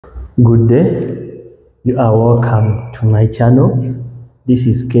Good day, you are welcome to my channel. This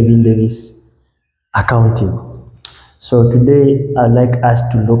is Kevin Davis Accounting. So today I'd like us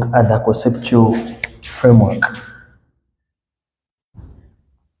to look at the conceptual framework.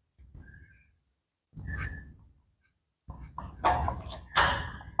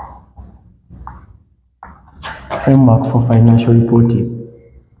 Framework for financial reporting.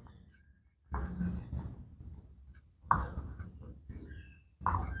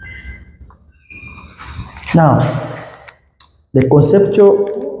 Now, the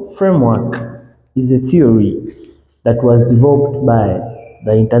conceptual framework is a theory that was developed by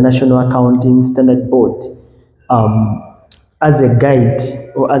the International Accounting Standard Board as a guide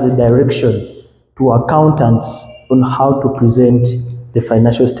or as a direction to accountants on how to present the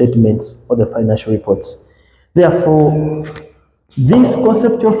financial statements or the financial reports. Therefore, this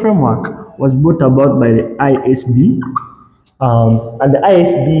conceptual framework was brought about by the ISB, and the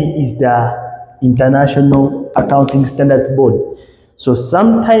ISB is the International Accounting Standards Board. So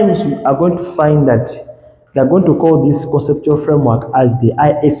sometimes you are going to find that they're going to call this conceptual framework as the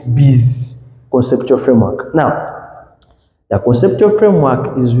ISB's conceptual framework. Now, the conceptual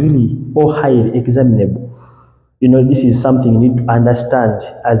framework is really all highly examinable. You know, this is something you need to understand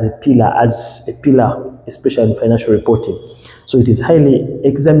as a pillar, especially in financial reporting. So it is highly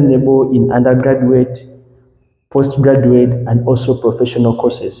examinable in undergraduate, postgraduate, and also professional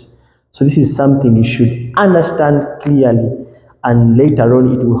courses. So this is something you should understand clearly, and later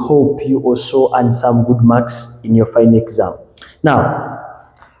on it will help you also earn some good marks in your final exam. Now,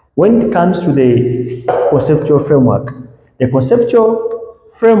 when it comes to the conceptual framework, the conceptual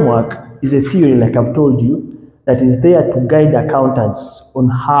framework is a theory, like I've told you, that is there to guide accountants on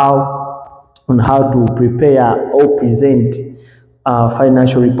how to prepare or present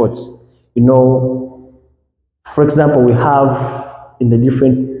financial reports. You know, for example, we have in the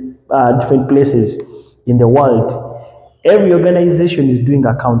different places in the world, every organization is doing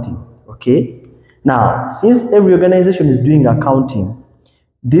accounting. Okay, now since every organization is doing accounting,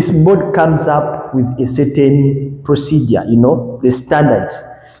 this board comes up with a certain procedure, you know, the standards.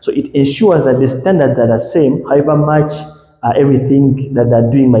 So it ensures that the standards are the same, however much everything that they're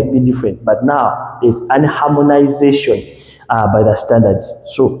doing might be different, but now there's an harmonization by the standards.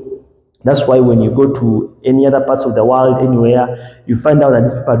 So that's why when you go to any other parts of the world, anywhere, you find out that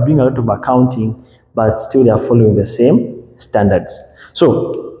these people are doing a lot of accounting, but still they are following the same standards.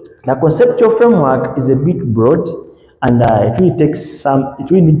 So the conceptual framework is a bit broad, and it really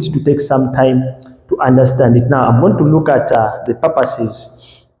needs to take some time to understand it. Now I'm going to look at the purpose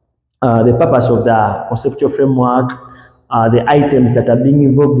of the conceptual framework, the items that are being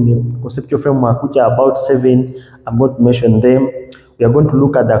involved in the conceptual framework, which are about 7. I'm going to mention them. We are going to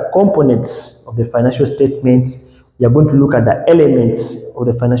look at the components of the financial statements. We are going to look at the elements of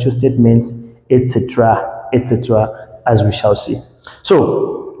the financial statements, etc., as we shall see.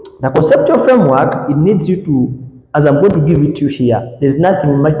 So, the conceptual framework, it needs you to, as I'm going to give it to you here, there's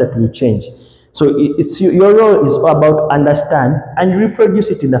nothing much that will change. So, your role is all about understand and reproduce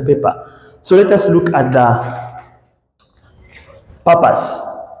it in the paper. So, let us look at the purpose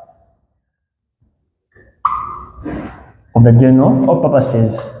of the general or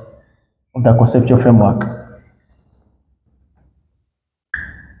purposes of the conceptual framework.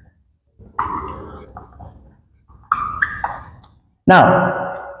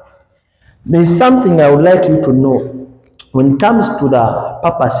 Now, there is something I would like you to know when it comes to the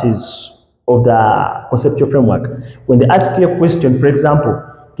purposes of the conceptual framework. When they ask you a question, for example,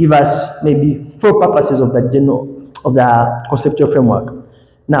 give us maybe 4 purposes of the conceptual framework.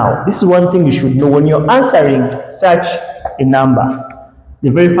 Now, this is one thing you should know when you're answering such a number. The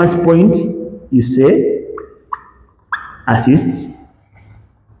very first point you say assists.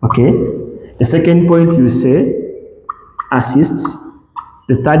 Okay. The second point you say assists.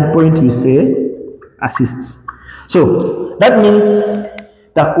 The third point you say assists. So that means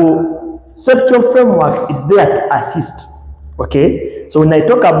the conceptual framework is there to assist. Okay. So when I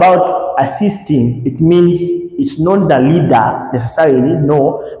talk about assisting, it means it's not the leader necessarily,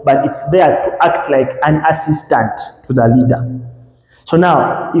 no, but it's there to act like an assistant to the leader. So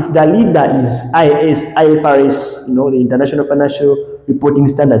now, if the leader is IFRS, you know, the International Financial Reporting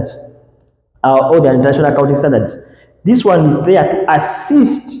Standards, or the International Accounting Standards, this one is there to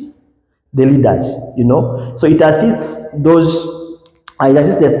assist the leaders, you know. So it assists the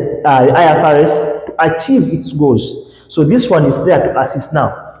IFRS to achieve its goals. So this one is there to assist.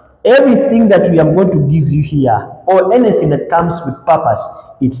 Now, everything that we are going to give you here, or anything that comes with purpose,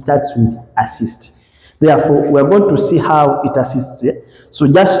 it starts with assist. Therefore, we are going to see how it assists. So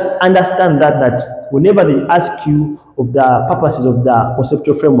just understand that whenever they ask you of the purposes of the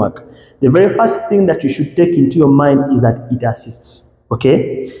conceptual framework, the very first thing that you should take into your mind is that it assists.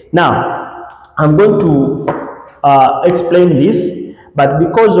 Okay. Now, I'm going to explain this, but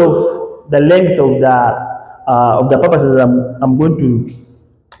because of the length of the purposes that I'm going to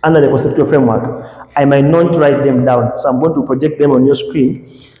under the conceptual framework, I might not write them down. So I'm going to project them on your screen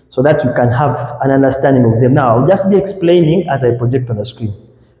so that you can have an understanding of them. Now, I'll just be explaining as I project on the screen.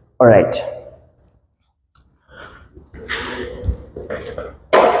 All right.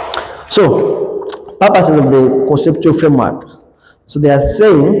 So, purposes of the conceptual framework. So they are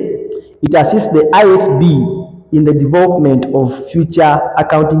saying it assists the ISB in the development of future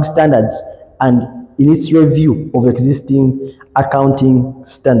accounting standards and in its review of existing accounting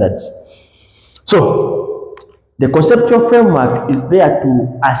standards. So, the conceptual framework is there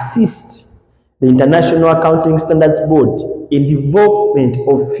to assist the International Accounting Standards Board in development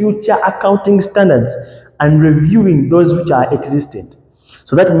of future accounting standards and reviewing those which are existent.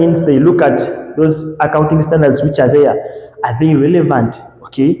 So that means they look at those accounting standards which are there. Are they relevant?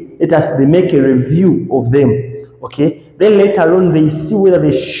 Okay. They make a review of them. Okay. Then later on they see whether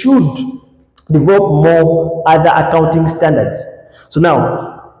they should develop more other accounting standards. So now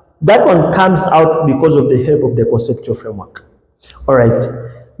that one comes out because of the help of the conceptual framework. All right.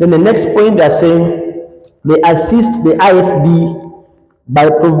 Then the next point they are saying they assist the ISB by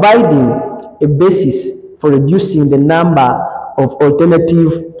providing a basis for reducing the number of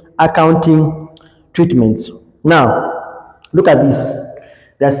alternative accounting treatments. Now, look at this.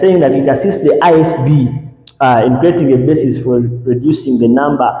 They are saying that it assists the ISB in creating a basis for reducing the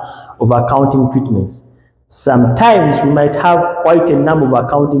number of accounting treatments. Sometimes we might have quite a number of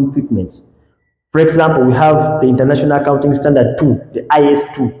accounting treatments. For example, we have the International Accounting Standard 2, the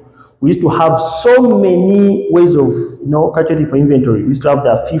IS2. We used to have so many ways of calculating for inventory. We used to have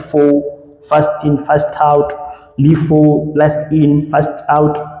the FIFO, first in, first out, LIFO, last in, first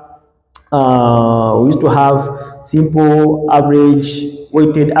out. We used to have simple average,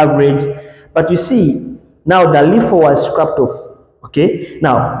 weighted average. But you see, now the LIFO was scrapped off. Okay.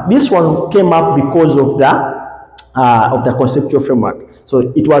 Now this one came up because of the conceptual framework.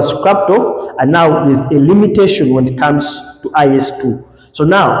 So it was scrapped off, and now there's a limitation when it comes to IS2. So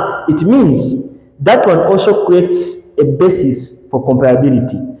now it means that one also creates a basis for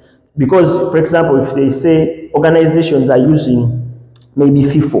comparability. Because, for example, if they say organizations are using maybe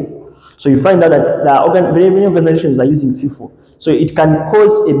FIFO, so you find out that many organizations are using FIFO, so it can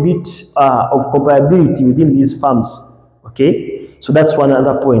cause a bit of comparability within these firms. Okay, so that's one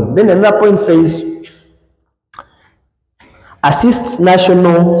other point. Then another point says assists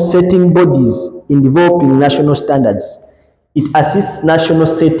national setting bodies in developing national standards. It assists national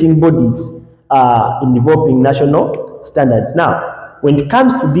setting bodies in developing national standards. Now, when it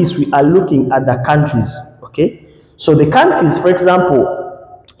comes to this, we are looking at the countries. Okay, so the countries, for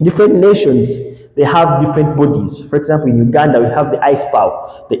example, different nations, they have different bodies. For example, in Uganda, we have the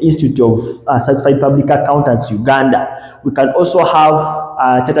ISPAO, the Institute of Certified Public Accountants, Uganda. We can also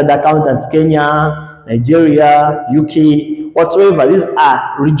have Chartered Accountants, Kenya, Nigeria, UK, whatsoever. These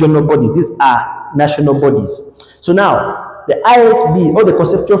are regional bodies. These are national bodies. So now, the ISB, or the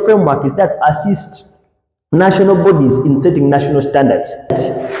conceptual framework, is that assists national bodies in setting national standards.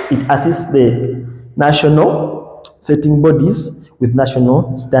 It assists the national setting bodies with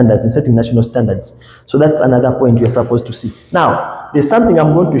national standards and setting national standards. So that's another point you're supposed to see. Now, there's something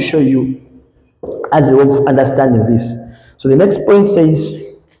I'm going to show you as a way of understanding this. So the next point says,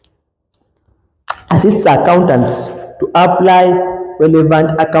 assists accountants to apply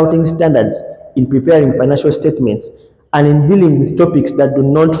relevant accounting standards in preparing financial statements and in dealing with topics that do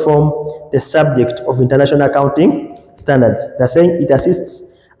not form the subject of international accounting standards. They're saying it assists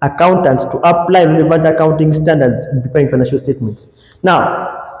accountants to apply relevant accounting standards in preparing financial statements.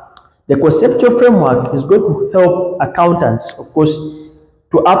 Now, the conceptual framework is going to help accountants, of course,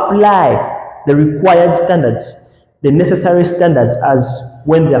 to apply the required standards, the necessary standards as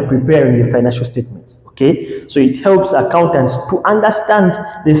when they are preparing the financial statements. Okay, so it helps accountants to understand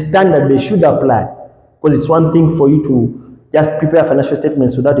the standard they should apply, because it's one thing for you to just prepare financial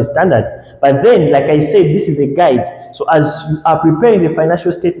statements without a standard. But then, like I said, this is a guide. So as you are preparing the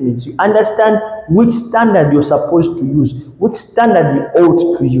financial statements, you understand which standard you're supposed to use, which standard you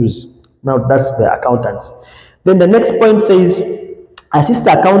ought to use. Now that's the accountants. Then the next point says, assist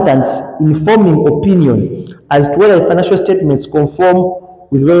accountants in forming opinion as to whether financial statements conform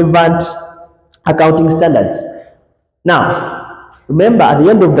with relevant accounting standards. Now, remember, at the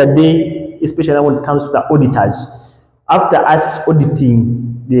end of the day, especially when it comes to the auditors, after us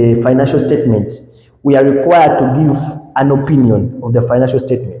auditing the financial statements, we are required to give an opinion of the financial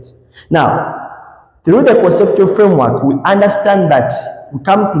statements. Now, Through the conceptual framework, we understand that we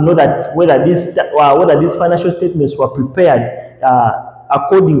come to know that whether these financial statements were prepared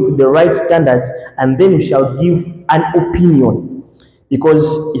according to the right standards, and then we shall give an opinion,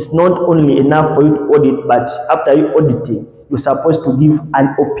 because it's not only enough for you to audit, but after you auditing, you're supposed to give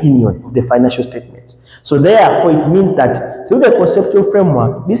an opinion of the financial statements. So therefore, it means that through the conceptual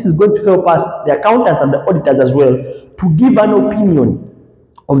framework, this is going to help us, the accountants and the auditors as well, to give an opinion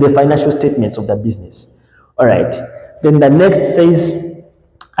of the financial statements of the business. All right. Then the next says,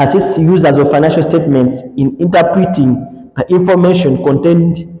 assists users of financial statements in interpreting the information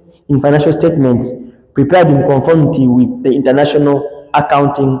contained in financial statements prepared in conformity with the international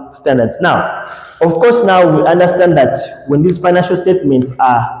accounting standards. Now, of course, now we understand that when these financial statements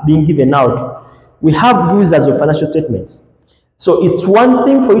are being given out, we have users of financial statements. So it's one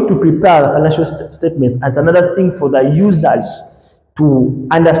thing for you to prepare financial statements, and it's another thing for the users to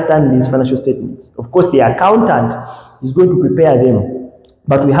understand these financial statements. Of course, the accountant is going to prepare them,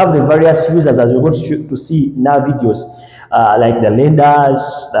 but we have the various users, as we're going to see in our videos, like the lenders,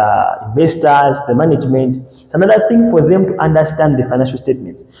 the investors, the management. It's another thing for them to understand the financial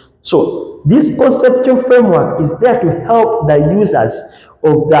statements. So this conceptual framework is there to help the users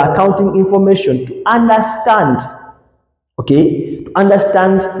of the accounting information to understand, okay, to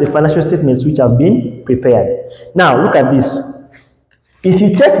understand the financial statements which have been prepared. Now, look at this. If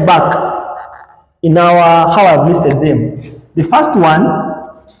you check back in our how I've listed them, the first one,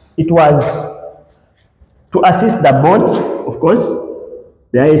 it was to assist the board, of course,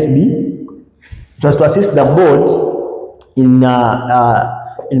 the ISB. It was to assist the board in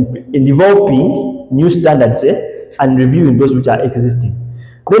developing new standards and reviewing those which are existing.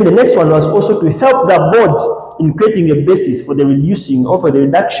 Then the next one was also to help the board in creating a basis for the reducing or for the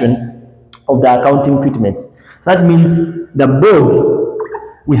reduction of the accounting treatments. So that means the board,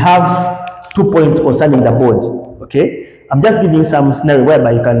 we have 2 points concerning the board. Okay, I'm just giving some scenario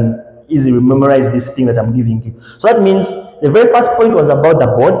whereby you can easily memorize this thing that I'm giving you. So that means the very first point was about the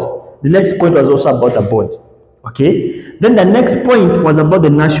board. The next point was also about the board. Okay, then the next point was about the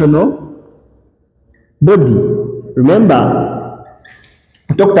national body. Remember,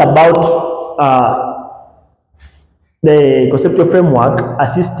 we talked about the conceptual framework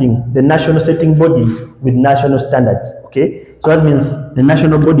assisting the national setting bodies with national standards. Okay, so that means the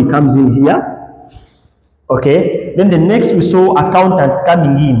national body comes in here. Okay, then the next we saw accountants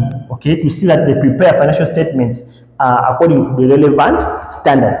coming in, okay, to see that they prepare financial statements according to the relevant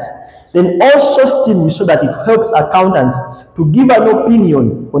standards. Then also still we saw that it helps accountants to give an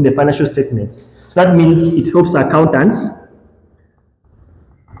opinion on the financial statements. So that means it helps accountants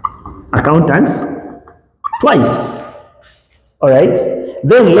twice. All right.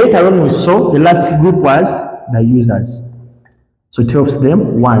 Then later on we saw the last group was the users. So it helps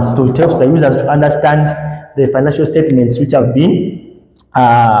them once. So it helps the users to understand the financial statements which have been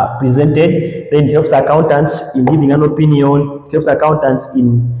presented. Then it helps accountants in giving an opinion. It helps accountants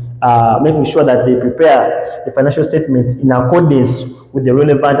in making sure that they prepare the financial statements in accordance with the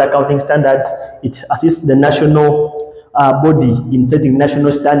relevant accounting standards. It assists the national body in setting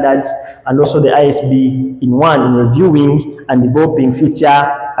national standards, and also the ISB in reviewing and developing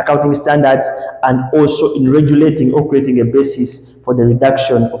future accounting standards, and also in regulating or creating a basis for the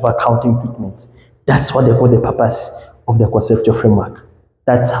reduction of accounting treatments. That's what they call the purpose of the conceptual framework.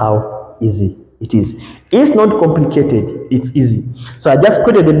 That's how easy it is. It's not complicated, it's easy. So I just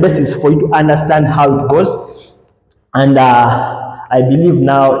created the basis for you to understand how it goes, and I believe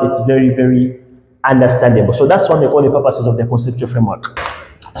now it's very, very understandable. So that's what they call the purposes of the conceptual framework.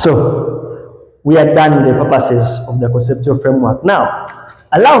 So we are done with the purposes of the conceptual framework. Now,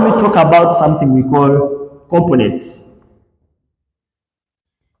 allow me to talk about something we call components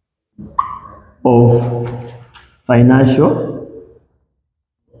of financial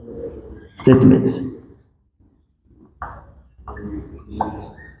statements.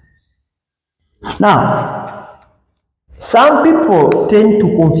 Now, some people tend to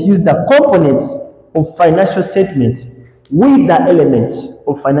confuse the components of financial statements with the elements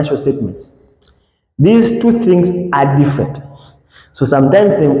of financial statements. These two things are different. So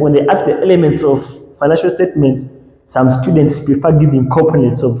sometimes when they ask the elements of financial statements, some students prefer giving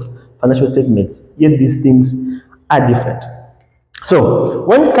components of financial statements, yet these things are different. So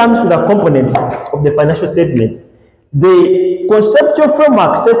when it comes to the components of the financial statements, the conceptual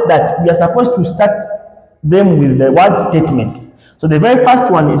framework states that we are supposed to start them with the word statement. So the very first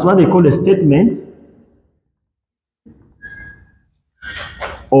one is what they call a statement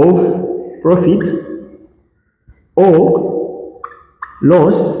of profit or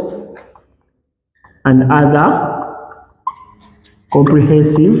loss and other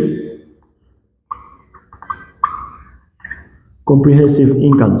comprehensive comprehensive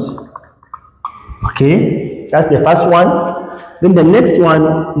incomes. Okay, that's the first one. Then the next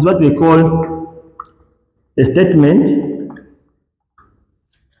one is what we call the statement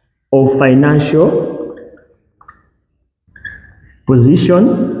of financial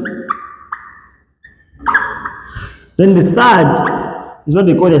position. Then the third is what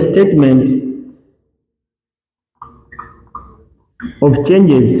we call a statement of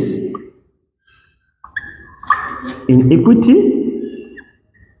changes in equity.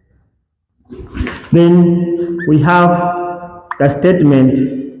 Then we have the statement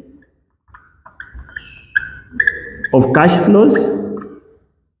of cash flows.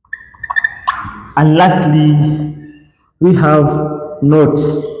 And lastly, we have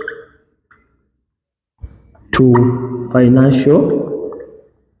notes to financial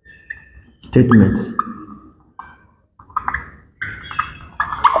statements.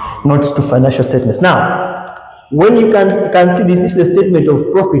 Notes to financial statements. Now, when you can see this is a statement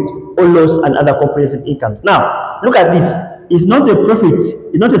of profit or loss and other comprehensive incomes. Now, look at this. It's not a profit,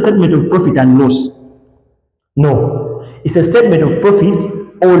 it's not a statement of profit and loss. No, it's a statement of profit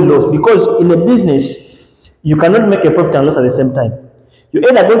or loss, because in a business, you cannot make a profit and loss at the same time. You're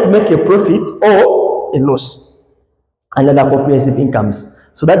either going to make a profit or a loss and other comprehensive incomes.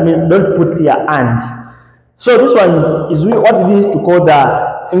 So that means don't put here and. So this one is what it is to call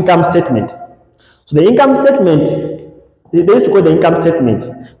the income statement. So the income statement, they used to call the income statement.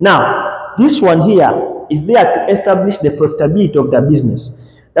 Now, this one here is there to establish the profitability of the business.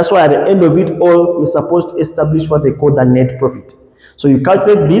 That's why at the end of it all, you're supposed to establish what they call the net profit. So you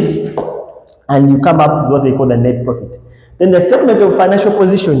calculate this and you come up with what they call the net profit. Then the statement of financial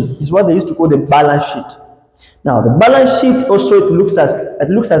position is what they used to call the balance sheet. Now, the balance sheet also it looks at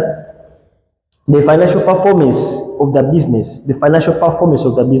the financial performance of the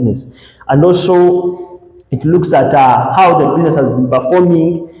business, and also it looks at how the business has been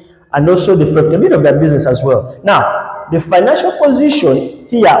performing, and also the profitability of the business as well. Now, the financial position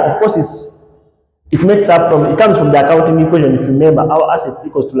here, of course, it comes from the accounting equation. If you remember, our assets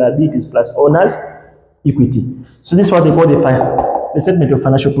equals to liabilities plus owners equity. So this is what they call the statement of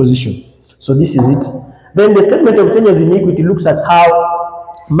financial position. So this is it. Then the statement of changes in equity looks at how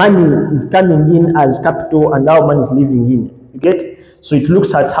money is coming in as capital and how money is leaving in. You get? So it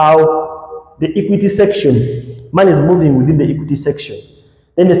looks at how the equity section, money is moving within the equity section.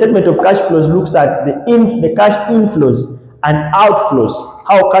 Then the statement of cash flows looks at the cash inflows and outflows,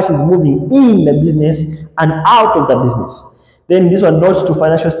 how cash is moving in the business and out of the business. Then this one notes to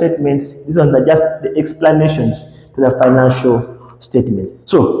financial statements. These ones are just the explanations to the financial statements.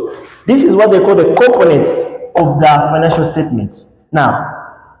 So this is what they call the components of the financial statements. Now,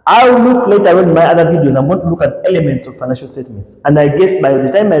 I'll look later on in my other videos. I'm going to look at elements of financial statements, and I guess by the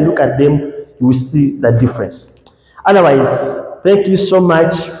time I look at them, you will see the difference. Otherwise, thank you so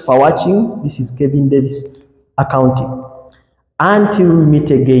much for watching. This is Kevin Davis Accounting. Until we meet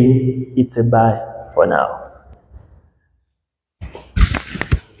again, it's a bye for now.